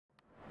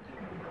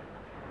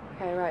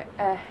Okay, right.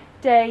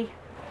 Day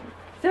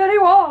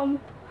 31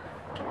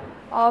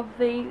 of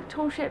the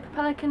tall ship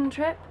Pelican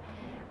trip,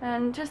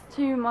 and just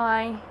to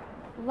my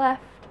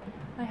left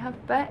I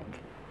have Beck.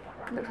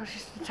 Looks like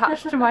she's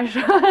attached to my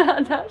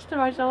attached to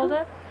my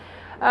shoulder.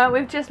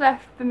 We've just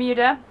left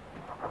Bermuda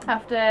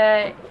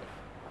after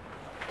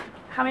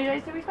how many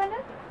days did we spend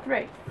it?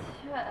 3.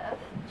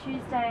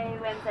 Tuesday,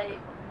 Wednesday.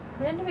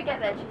 When did we get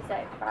there?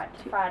 Tuesday,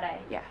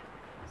 Friday. Yeah.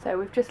 So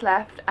we've just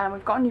left and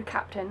we've got a new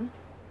captain.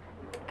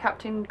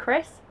 Captain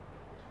Chris.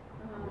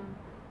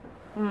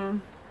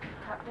 Captain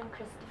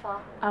Christopher.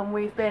 And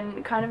we've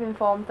been kind of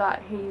informed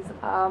that he's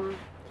a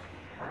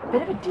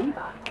bit of a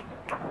diva.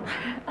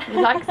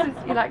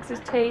 he likes his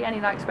tea and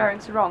he likes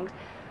wearing sarongs.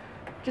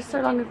 Just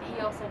so long as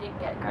he also didn't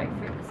get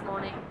grapefruit this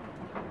morning.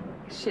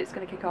 Shit's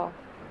gonna kick off.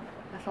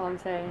 That's all I'm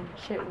saying.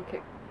 Shit will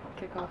kick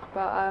off.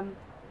 But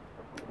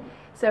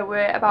so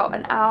we're about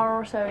an hour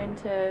or so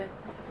into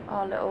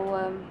our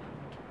little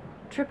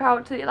trip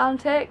out to the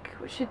Atlantic,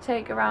 which should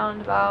take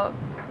around about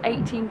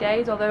 18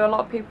 days, although a lot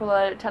of people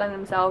are telling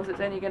themselves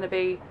it's only going to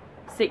be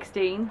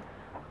 16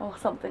 or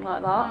something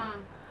like that.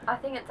 I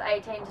think it's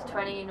 18 to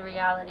 20 in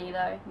reality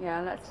though.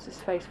 Yeah, let's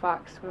just face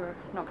facts, we're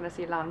not going to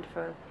see land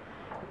for a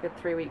good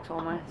 3 weeks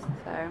almost,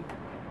 so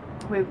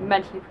we're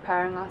mentally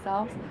preparing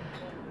ourselves.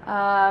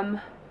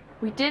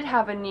 We did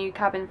have a new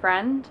cabin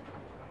friend,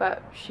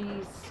 but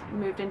she's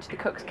moved into the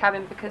cook's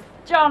cabin because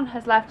John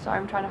has left. Sorry,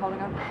 I'm trying to hold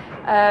on.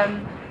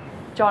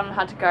 John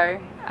had to go.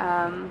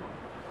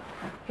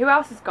 Who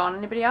else has gone?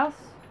 Anybody else?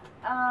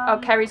 Oh,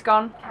 Kerry's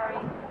gone. Kerry.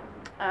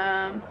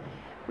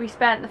 We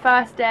spent the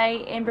first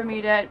day in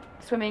Bermuda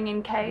swimming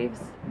in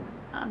caves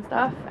and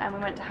stuff, and we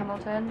went to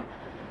Hamilton,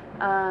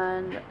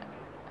 and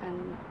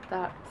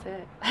that's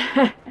it.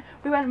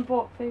 We went and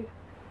bought food.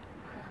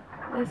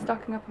 They're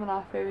stocking up on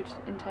our food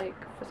intake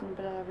for some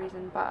bizarre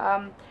reason,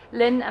 but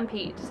Lynn and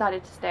Pete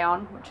decided to stay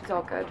on, which is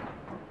all good.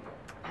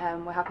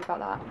 We're happy about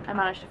that. I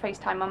managed to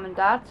FaceTime Mum and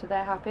Dad, so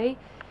they're happy.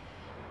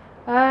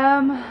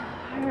 I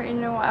don't really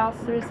know what else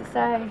there is to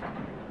say.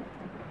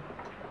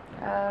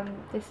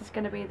 This is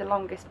going to be the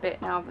longest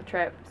bit now of the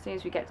trip. As soon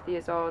as we get to the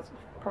Azores,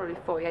 probably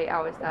 48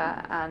 hours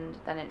there, and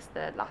then it's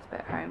the last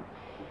bit home.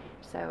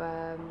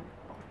 So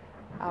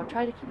I'll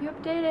try to keep you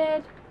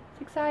updated.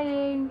 It's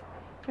exciting. Do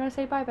you want to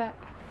say bye, Beck?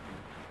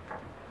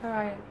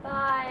 Alright.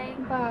 Bye.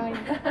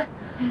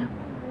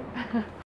 Bye.